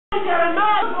Drink,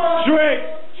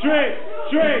 drink,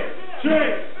 drink,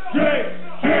 drink, drink,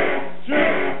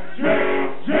 drink, drink,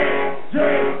 drink,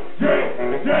 drink, drink, drink,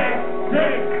 drink,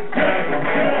 drink, drink.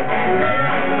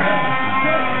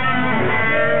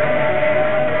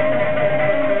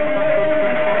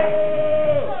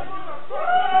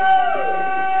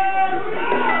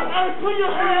 Put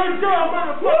your hands up,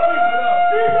 motherfucker!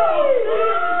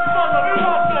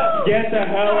 Get the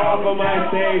hell off of my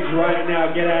stage right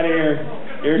now. Get out of here.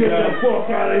 You're Get done. the fuck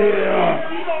out of here.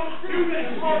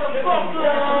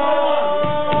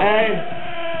 Hey,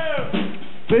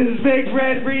 This is Big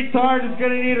Red Retard is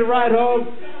gonna need a ride home.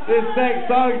 This next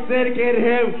song is dedicated to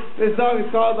him. This song is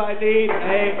called I Need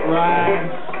a Ride.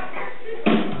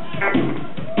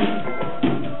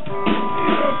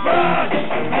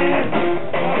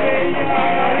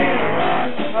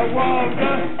 I walk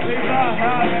up, leave my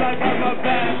house, I got my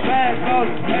backpack on,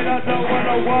 and I don't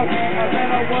wanna walk, and then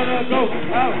I wanna go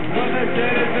out when the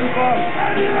shit is too far.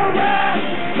 I need a ride,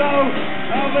 so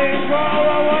I'll be wrong,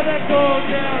 I wanna go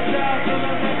downtown to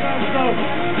the liquor store.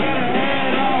 Gotta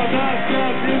head all the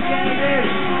stuff you can get,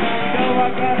 so I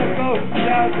gotta go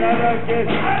downtown again.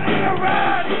 I need a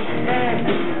ride, man,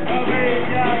 I'll be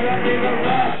down, I need a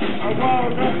ride. I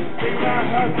wanna leave my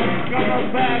house, got my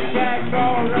backpack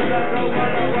on, and I don't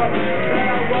wanna walk, then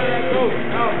I wanna go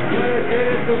out when the shit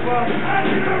is too far. I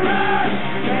need a ride,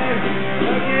 man,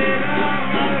 look it up,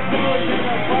 gotta go to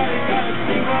the party, gotta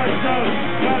see myself,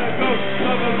 gotta go,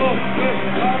 gotta go,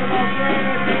 with all of my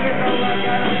friends, you know I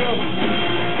gotta go.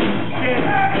 Shit,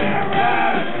 I need a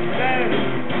ride, man,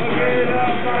 look it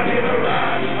up, I need a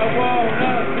ride, I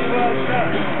wanna see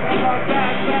myself, got my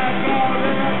backpack on,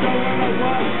 and I don't wanna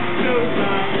walk too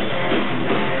far.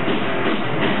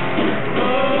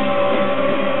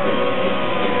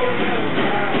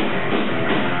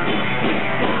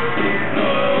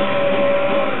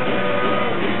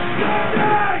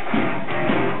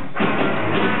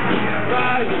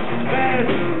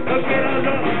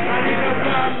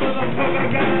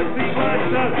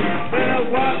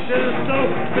 To the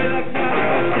stove, then I got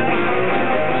a jack, I got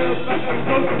a motherfucking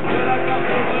coat, then I got